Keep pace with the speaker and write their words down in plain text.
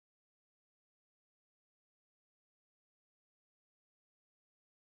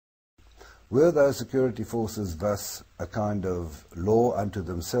Were those security forces thus a kind of law unto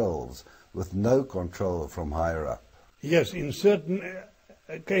themselves, with no control from higher up? Yes, in certain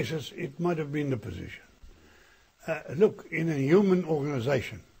cases it might have been the position. Look, in a human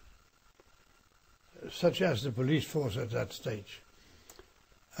organization, such as the police force at that stage,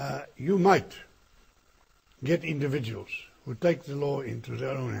 you might get individuals who take the law into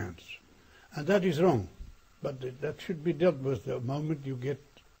their own hands. And that is wrong. But that should be dealt with the moment you get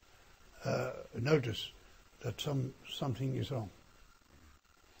notice that something is wrong.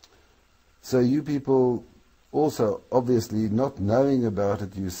 So you people also, obviously not knowing about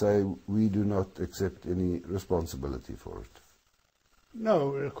it, you say we do not accept any responsibility for it.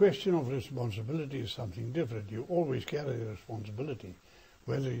 No, a question of responsibility is something different. You always carry the responsibility,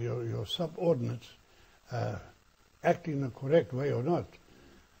 whether your subordinates act in a correct way or not.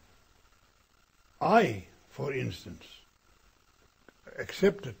 I, for instance,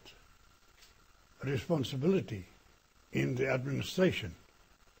 accepted responsibility in the administration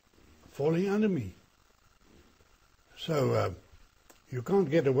falling under me. So you can't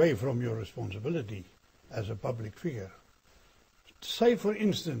get away from your responsibility as a public figure. Say, for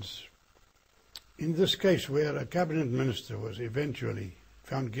instance, in this case where a cabinet minister was eventually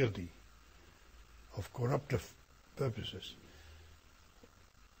found guilty of corruptive purposes,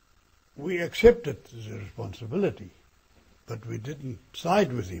 we accepted the responsibility, but we didn't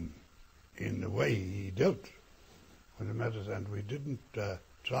side with him in the way he dealt with the matters, and we didn't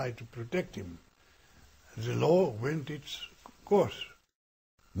try to protect him. The law went its course.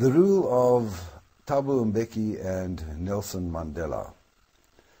 The rule of Thabo Mbeki and Nelson Mandela,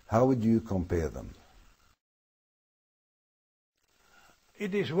 how would you compare them?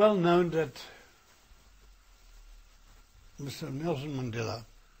 It is well known that Mr. Nelson Mandela,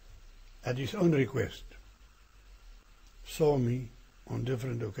 at his own request, saw me on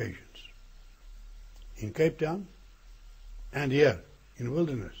different occasions, in Cape Town and here, in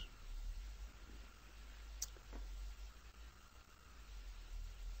Wilderness.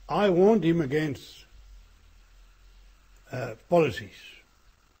 I warned him against policies,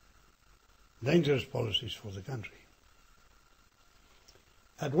 dangerous policies for the country.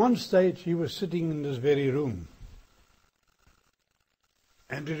 At one stage he was sitting in this very room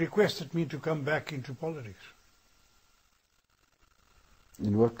and he requested me to come back into politics.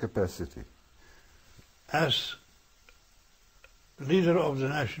 In what capacity? As leader of the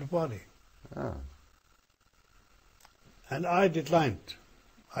National Party. Ah. And I declined.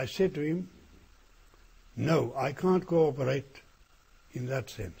 I said to him, no, I can't cooperate in that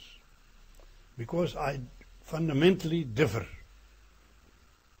sense, because I fundamentally differ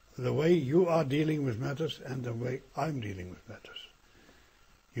the way you are dealing with matters and the way I'm dealing with matters.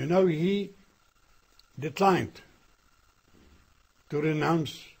 You know, he declined to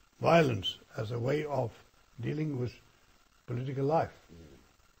renounce violence as a way of dealing with political life.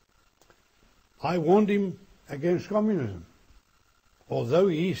 I warned him against communism, although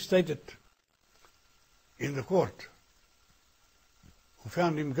he stated in the court, who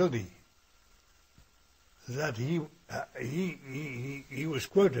found him guilty, that he was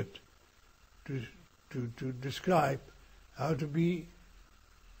quoted to describe how to be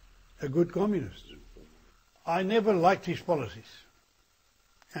a good communist. I never liked his policies,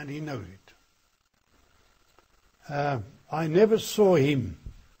 and he knows it. I never saw him,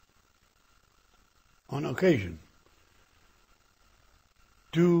 on occasion,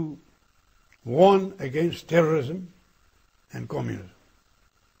 to warn against terrorism and communism.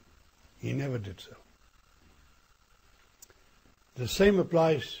 He never did so. The same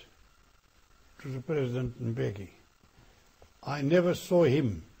applies to the President Mbeki. I never saw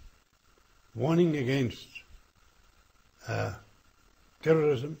him warning against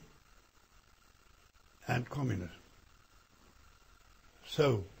terrorism and communism.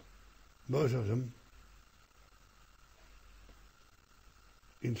 So, both of them,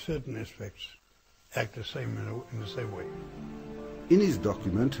 in certain aspects, act the same in the same way. In his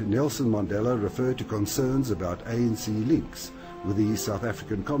document, Nelson Mandela referred to concerns about ANC links with the South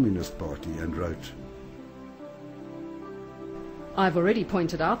African Communist Party and wrote, I've already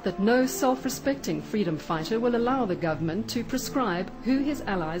pointed out that no self-respecting freedom fighter will allow the government to prescribe who his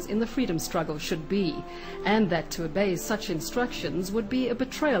allies in the freedom struggle should be, and that to obey such instructions would be a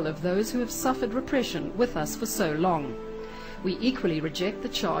betrayal of those who have suffered repression with us for so long. We equally reject the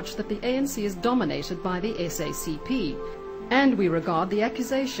charge that the ANC is dominated by the SACP, and we regard the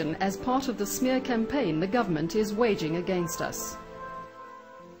accusation as part of the smear campaign the government is waging against us.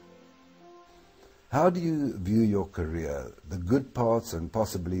 how do you view your career, the good parts and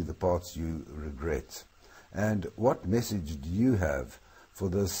possibly the parts you regret? And what message do you have for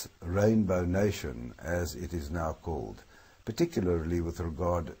this rainbow nation, as it is now called, particularly with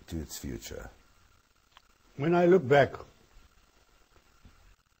regard to its future? When I look back,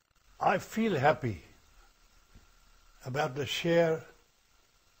 I feel happy about the share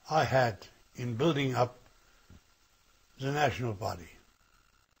I had in building up the National Party.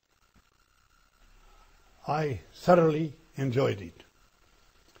 I thoroughly enjoyed it,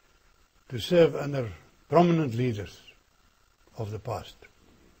 to serve under prominent leaders of the past.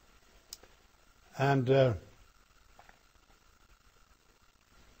 And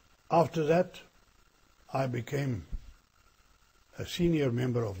after that, I became a senior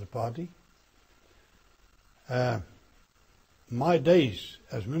member of the party. My days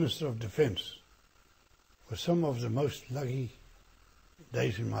as Minister of Defence were some of the most lucky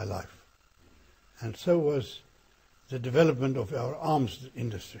days in my life. And so was the development of our arms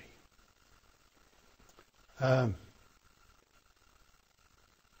industry. I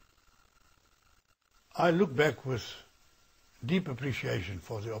look back with deep appreciation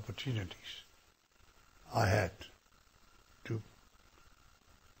for the opportunities I had to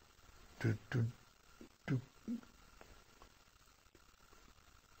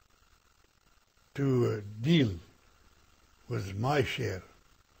deal with my share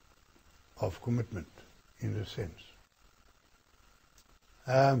of commitment in this sense.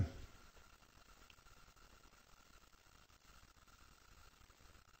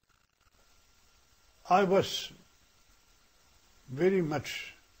 I was very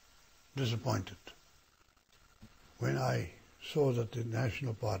much disappointed when I saw that the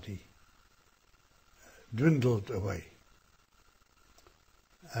National Party dwindled away.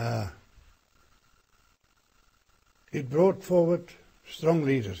 It brought forward strong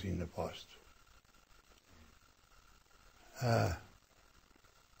leaders in the past.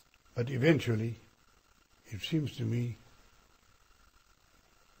 But eventually, it seems to me,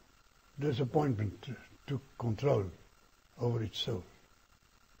 disappointment took control over its soul.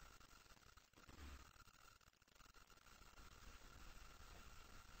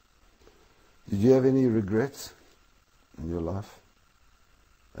 Did you have any regrets in your life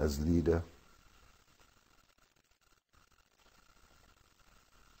as leader?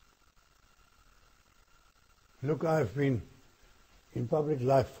 Look, I've been in public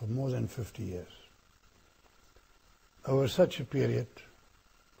life for more than 50 years. Over such a period,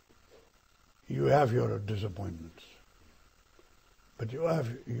 you have your disappointments, but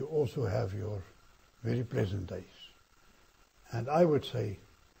you also have your very pleasant days. And I would say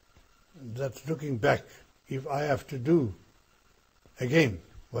that looking back, if I have to do again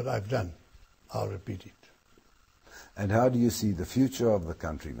what I've done, I'll repeat it. And how do you see the future of the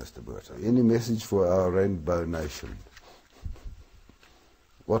country, Mr. Botha? Any message for our rainbow nation?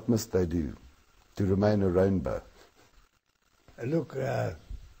 What must they do to remain a rainbow? Look,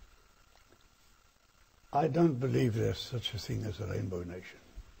 I don't believe there's such a thing as a rainbow nation.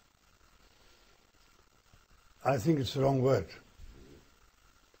 I think it's the wrong word.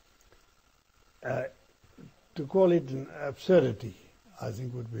 To call it an absurdity, I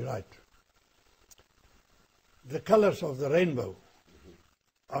think would be right. The colors of the rainbow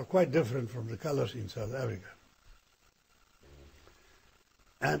are quite different from the colors in South Africa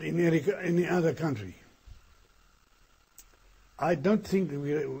and in any other country. I don't think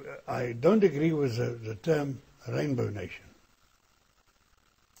I don't agree with the term rainbow nation.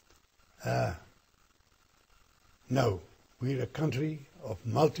 No, we're a country of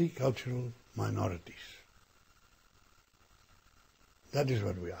multicultural minorities. That is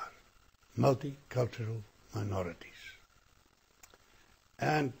what we are, multicultural minorities.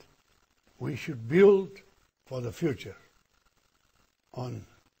 And we should build for the future on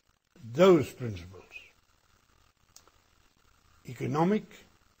those principles. Economic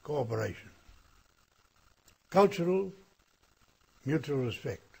cooperation, cultural mutual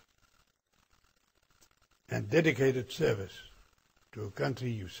respect, and dedicated service to a country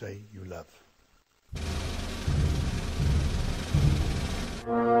you say you love.